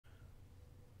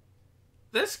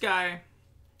this guy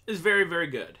is very, very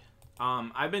good.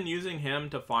 I've been using him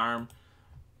to farm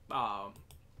the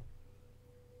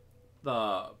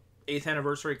 8th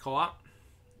anniversary co-op.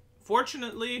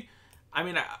 Fortunately, I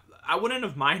mean, I wouldn't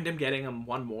have minded him getting him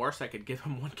one more so I could give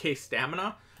him 1k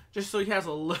stamina, just so he has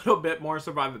a little bit more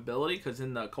survivability, because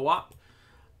in the co-op,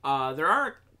 there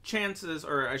are chances,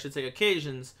 or I should say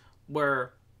occasions,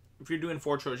 where if you're doing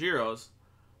 4 Chojiros,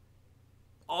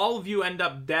 all of you end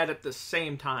up dead at the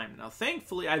same time. Now,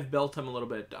 thankfully, I've built him a little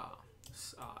bit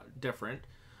different.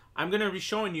 I'm going to be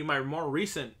showing you my more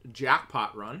recent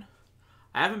jackpot run.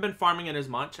 I haven't been farming it as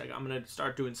much. I'm going to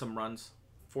start doing some runs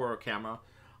for a camera.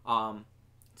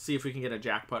 See if we can get a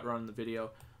jackpot run in the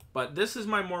video. But this is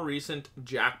my more recent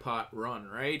jackpot run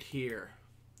right here.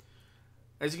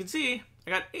 As you can see,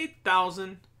 I got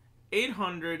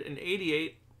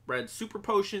 8,888 red super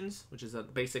potions, which is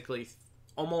basically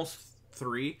almost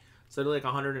 3. So they're like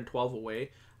 112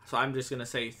 away. So I'm just going to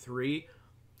say 3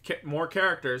 more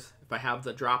characters. If I have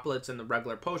the droplets and the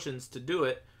regular potions to do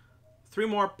it, 3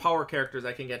 more power characters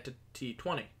I can get to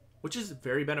T20, which is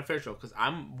very beneficial because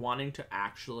I'm wanting to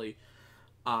actually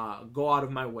go out of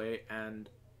my way and,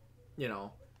 you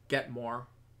know, get more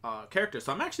characters.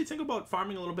 So I'm actually thinking about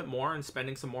farming a little bit more and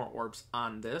spending some more orbs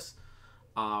on this.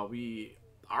 We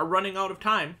are running out of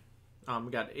time.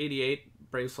 We got 88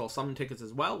 Brave Soul Summon tickets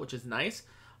as well, which is nice.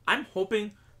 I'm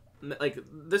hoping, like,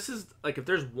 this is, like, if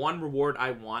there's one reward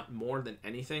I want more than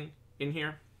anything in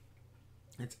here,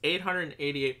 it's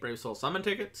 888 Brave Soul Summon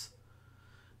tickets,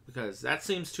 because that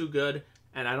seems too good,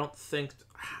 and I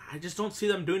just don't see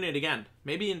them doing it again.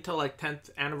 Maybe until, like, 10th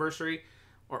anniversary,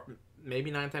 or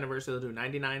maybe 9th anniversary, they'll do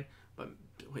 99, but,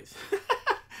 wait,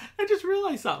 I just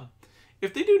realized something.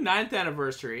 If they do 9th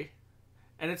anniversary,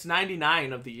 and it's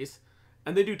 99 of these,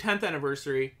 and they do 10th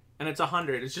anniversary, and it's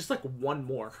 100, it's just like one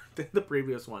more than the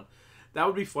previous one. That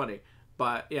would be funny.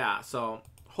 But yeah, so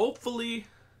hopefully,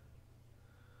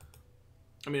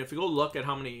 I mean, if you go look at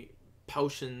how many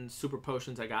potions, super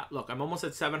potions I got, look, I'm almost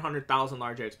at 700,000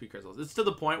 large XP crystals. It's to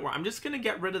the point where I'm just going to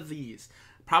get rid of these.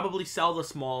 Probably sell the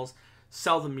smalls,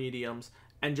 sell the mediums,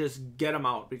 and just get them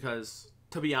out, because,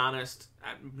 to be honest,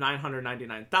 at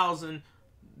 999,000,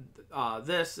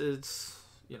 this is,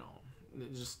 you know,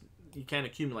 just, you can't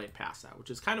accumulate past that, which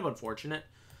is kind of unfortunate.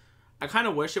 I kind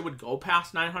of wish it would go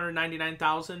past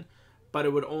 999,000, but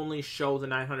it would only show the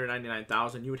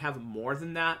 999,000. You would have more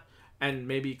than that, and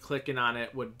maybe clicking on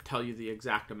it would tell you the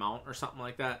exact amount or something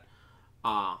like that.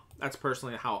 That's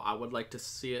personally how I would like to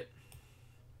see it.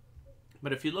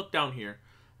 But if you look down here,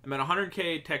 I'm at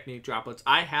 100k technique droplets.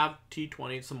 I have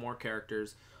T20 some more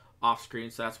characters off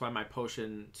screen, so that's why my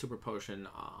potion, super potion,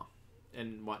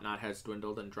 and whatnot has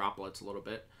dwindled and droplets a little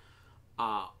bit.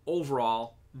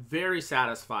 Overall, very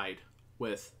satisfied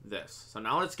with this. So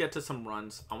now let's get to some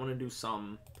runs. I want to do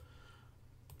some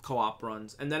co-op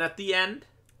runs, and then at the end,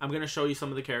 I'm going to show you some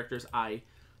of the characters I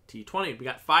T20. We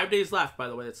got 5 days left, by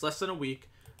the way. It's less than a week.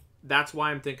 That's why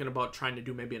I'm thinking about trying to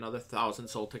do maybe another 1,000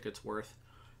 soul tickets worth.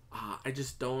 I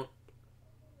just don't,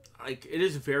 like, it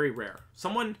is very rare.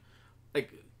 Someone,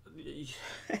 like,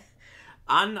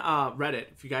 on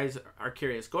Reddit, if you guys are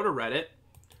curious, go to Reddit,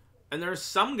 and there's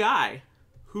some guy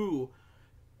who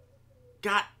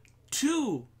got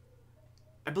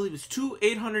I believe it's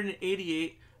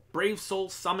 888 Brave Soul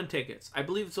Summon tickets. I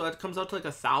believe, so that comes out to like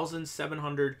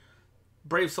 1,700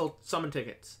 Brave Soul Summon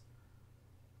tickets.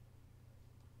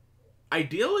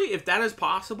 Ideally, if that is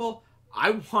possible,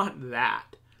 I want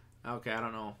that. Okay, I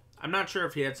don't know. I'm not sure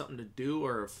if he had something to do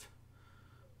or if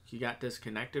he got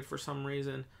disconnected for some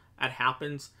reason. That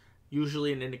happens.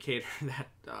 Usually an indicator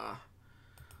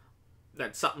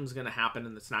that something's going to happen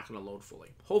and it's not going to load fully.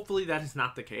 Hopefully that is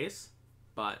not the case,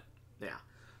 but yeah.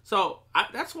 So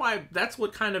that's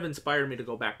what kind of inspired me to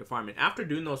go back to farming. After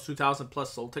doing those 2,000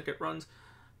 plus soul ticket runs,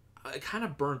 I kind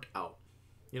of burnt out.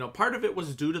 You know, part of it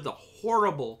was due to the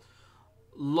horrible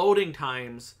loading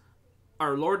times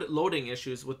or loading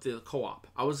issues with the co-op.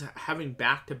 I was having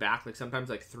back-to-back, like sometimes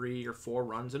like 3 or 4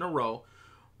 runs in a row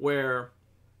where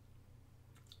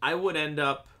I would end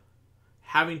up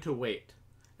having to wait.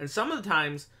 And some of the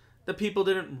times, the people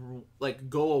didn't,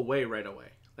 like, go away right away.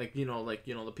 Like,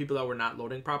 the people that were not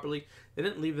loading properly, they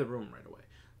didn't leave the room right away.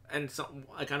 And so,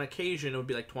 like, on occasion, it would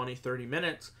be like 20, 30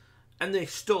 minutes, and they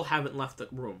still haven't left the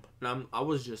room. And I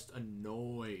was just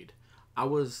annoyed. I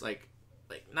was, like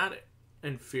not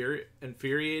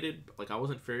infuriated. Like, I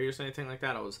wasn't furious or anything like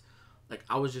that. I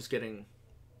was just getting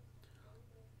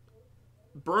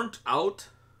burnt out,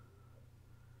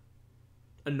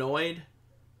 annoyed,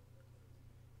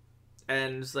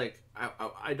 and it's like,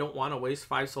 I don't want to waste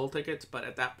 5 soul tickets, but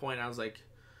at that point I was like,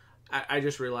 I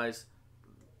just realized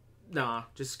Nah,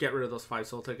 just get rid of those 5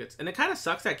 soul tickets. And it kind of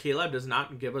sucks that Caleb does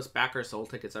not give us back our soul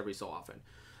tickets every so often.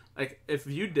 Like, if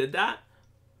you did that,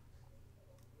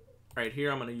 right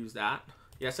here, I'm going to use that.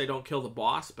 Yes, I don't kill the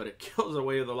boss, but it kills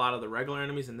away with a lot of the regular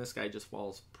enemies, and this guy just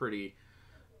falls pretty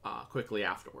quickly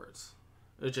afterwards.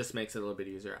 It just makes it a little bit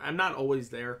easier. I'm not always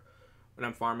there when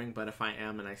I'm farming, but if I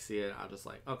am and I see it, I'll just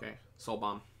like, okay, soul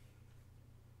bomb.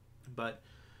 But,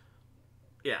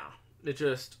 yeah, it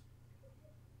just,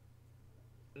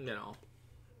 you know,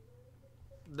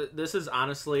 this is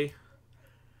honestly,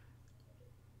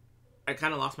 I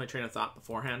kind of lost my train of thought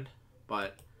beforehand,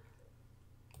 but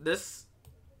this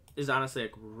is honestly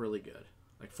like really good.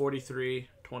 Like 43,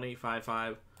 25,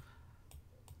 5.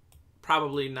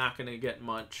 Probably not going to get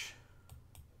much.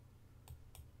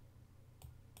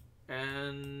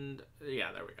 And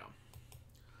yeah, there we go.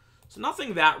 So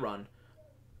nothing that run.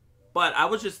 But I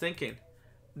was just thinking,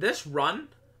 this run,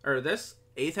 or this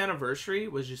 8th anniversary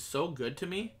was just so good to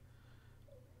me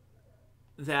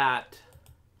that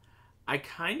I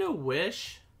kind of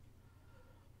wish,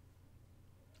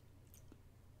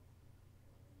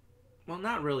 well,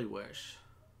 not really wish.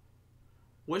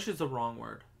 Wish is the wrong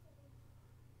word.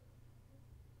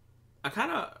 I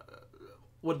kind of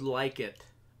would like it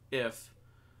if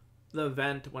the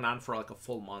event went on for like a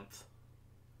full month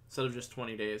instead of just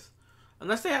 20 days.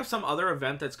 Unless they have some other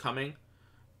event that's coming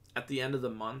at the end of the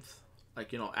month,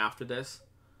 like, you know, after this,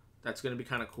 that's going to be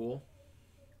kind of cool.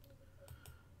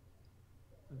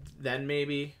 Then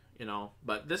maybe, you know,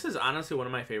 but this is honestly one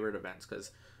of my favorite events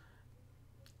because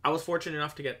I was fortunate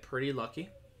enough to get pretty lucky.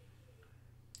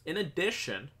 In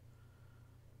addition,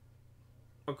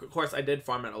 of course, I did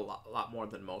farm it a lot more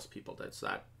than most people did, so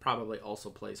that probably also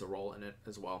plays a role in it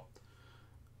as well.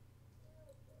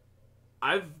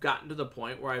 I've gotten to the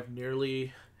point where I've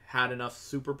nearly had enough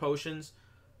super potions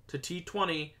to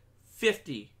T20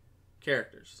 50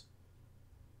 characters.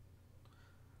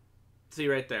 See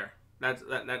right there.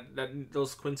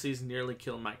 Those Quincy's nearly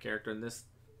killed my character, and this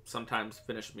sometimes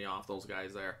finished me off, those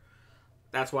guys there.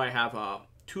 That's why I have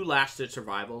 2 last-ditch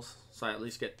survivals, so I at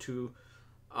least get 2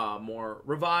 more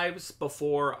revives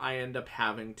before I end up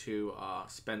having to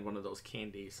spend one of those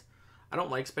candies. I don't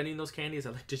like spending those candies. I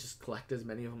like to just collect as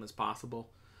many of them as possible.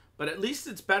 But at least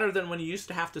it's better than when you used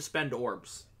to have to spend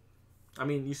orbs. I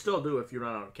mean, you still do if you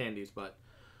run out of candies, but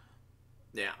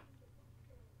yeah.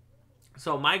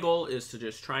 So my goal is to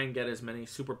just try and get as many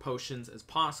super potions as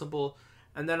possible.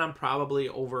 And then I'm probably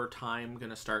over time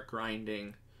going to start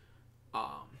grinding,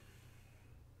 what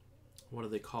do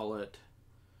they call it?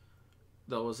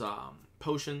 Those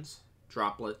potions,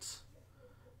 droplets.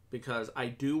 Because I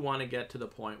do want to get to the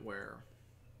point where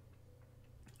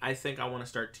I think I want to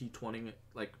start T20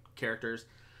 like characters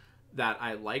that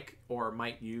I like or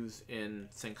might use in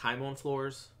Senkaimon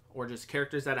floors, or just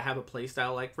characters that I have a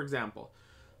playstyle. Like, for example,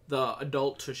 the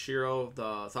adult Toshiro, the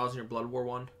 1000-Year Blood War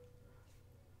one.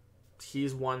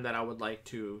 He's one that I would like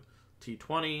to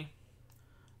T20.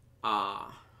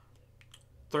 3rd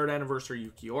anniversary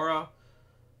Yukiora.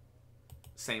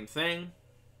 Same thing.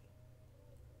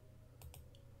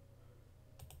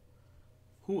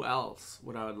 Who else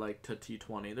would I would like to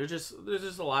T20? There's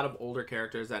just a lot of older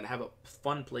characters that have a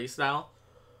fun playstyle.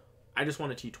 I just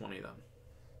want to T20 them.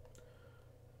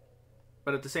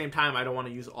 But at the same time, I don't want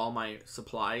to use all my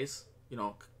supplies, you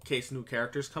know, in case new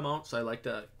characters come out. So I like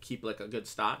to keep like a good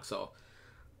stock. So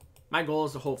my goal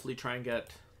is to hopefully try and get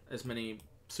as many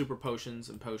super potions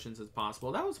and potions as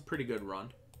possible. That was a pretty good run.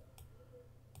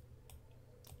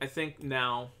 I think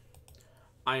now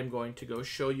I am going to go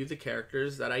show you the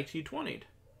characters that I T20'd.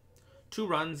 2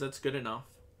 runs, that's good enough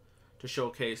to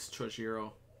showcase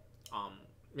Chojiro.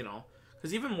 You know,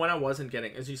 because even when I wasn't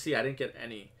getting, as you see, I didn't get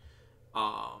any,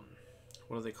 what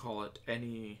do they call it?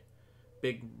 Any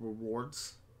big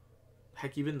rewards.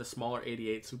 Heck, even the smaller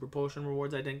 88 super potion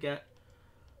rewards I didn't get.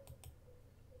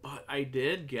 But I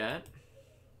did get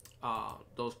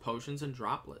those potions and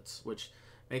droplets, which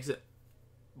makes it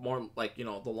more like, you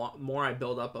know, the more I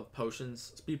build up of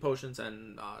potions, speed potions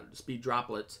and speed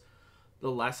droplets, the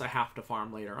less I have to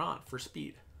farm later on for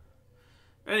speed.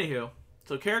 Anywho,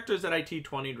 so characters that I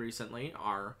T20'd recently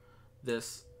are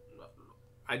this.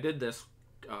 I did this,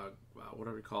 what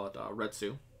do we call it?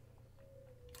 Retsu.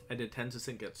 I did Tenzu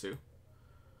Sengetsu.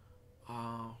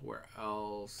 Where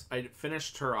else? I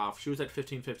finished her off. She was at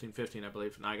 15, 15, 15, I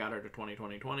believe, and I got her to 20,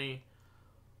 20, 20.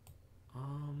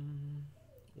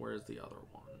 Where's the other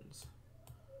ones?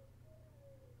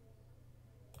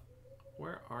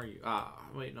 Where are you?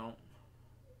 Wait, no.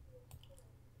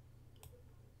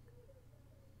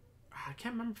 I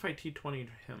can't remember if I T20'd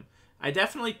him. I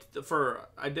definitely,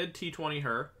 I did T20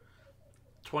 her.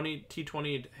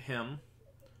 T20'd him.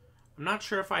 I'm not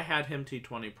sure if I had him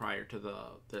T20 prior to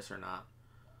this or not.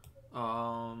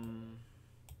 I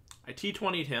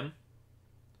T20'd him.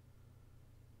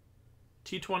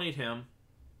 T20'd him.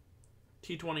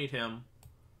 T20'd him.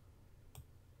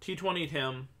 T20'd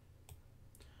him.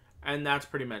 And that's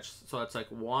pretty much, so it's like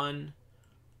 1,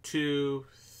 2,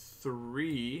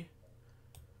 3,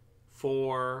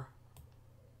 4,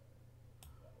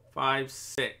 5,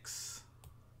 6.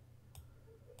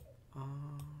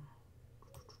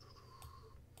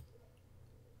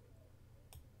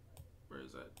 Where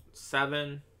is it?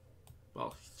 7.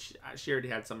 Well, she already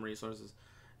had some resources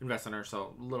invested in her,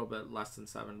 so a little bit less than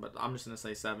 7, but I'm just going to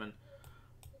say 7.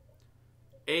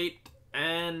 8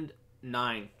 and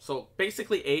 9. So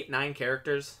basically 9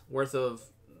 characters worth of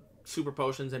super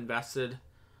potions invested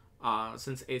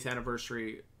since 8th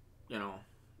anniversary, you know,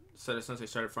 since I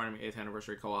started farming 8th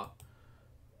anniversary co-op.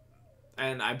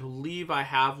 And I believe I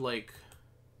have like,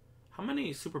 how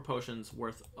many super potions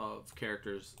worth of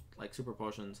characters, like super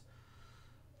potions?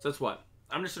 So that's what?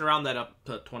 I'm just going to round that up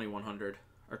to 2,100,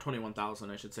 or 21,000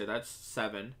 I should say. That's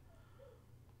 7.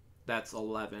 That's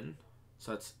 11.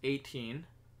 So that's 18.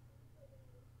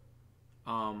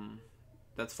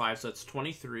 That's 5, so that's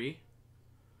 23.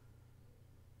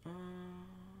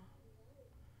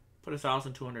 Put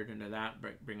 1,200 into that,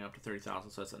 bring it up to 30,000,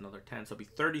 so that's another 10. So it'll be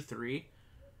 33,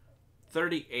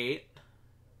 38,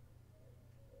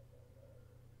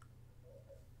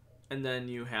 and then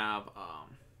you have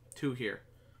 2 here.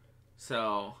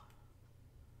 So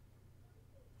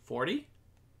 40.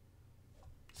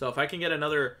 So if I can get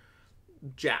another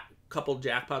couple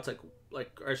jackpots, or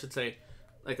I should say,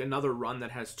 like another run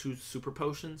that has 2 super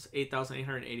potions,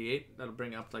 8,888, that'll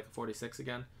bring it up to like 46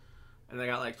 again. And I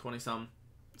got like 20 some.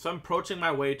 So I'm approaching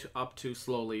my way up to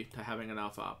slowly to having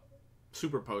enough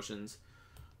super potions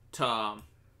to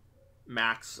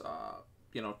max,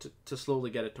 you know, to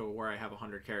slowly get it to where I have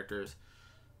 100 characters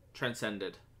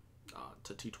transcended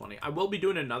to T20. I will be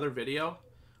doing another video,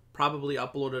 probably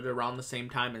uploaded around the same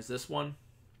time as this one.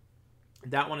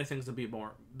 That one I think is going to be a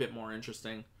bit more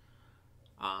interesting.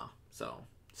 So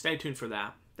stay tuned for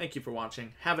that. Thank you for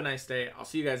watching. Have a nice day. I'll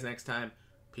see you guys next time.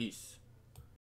 Peace.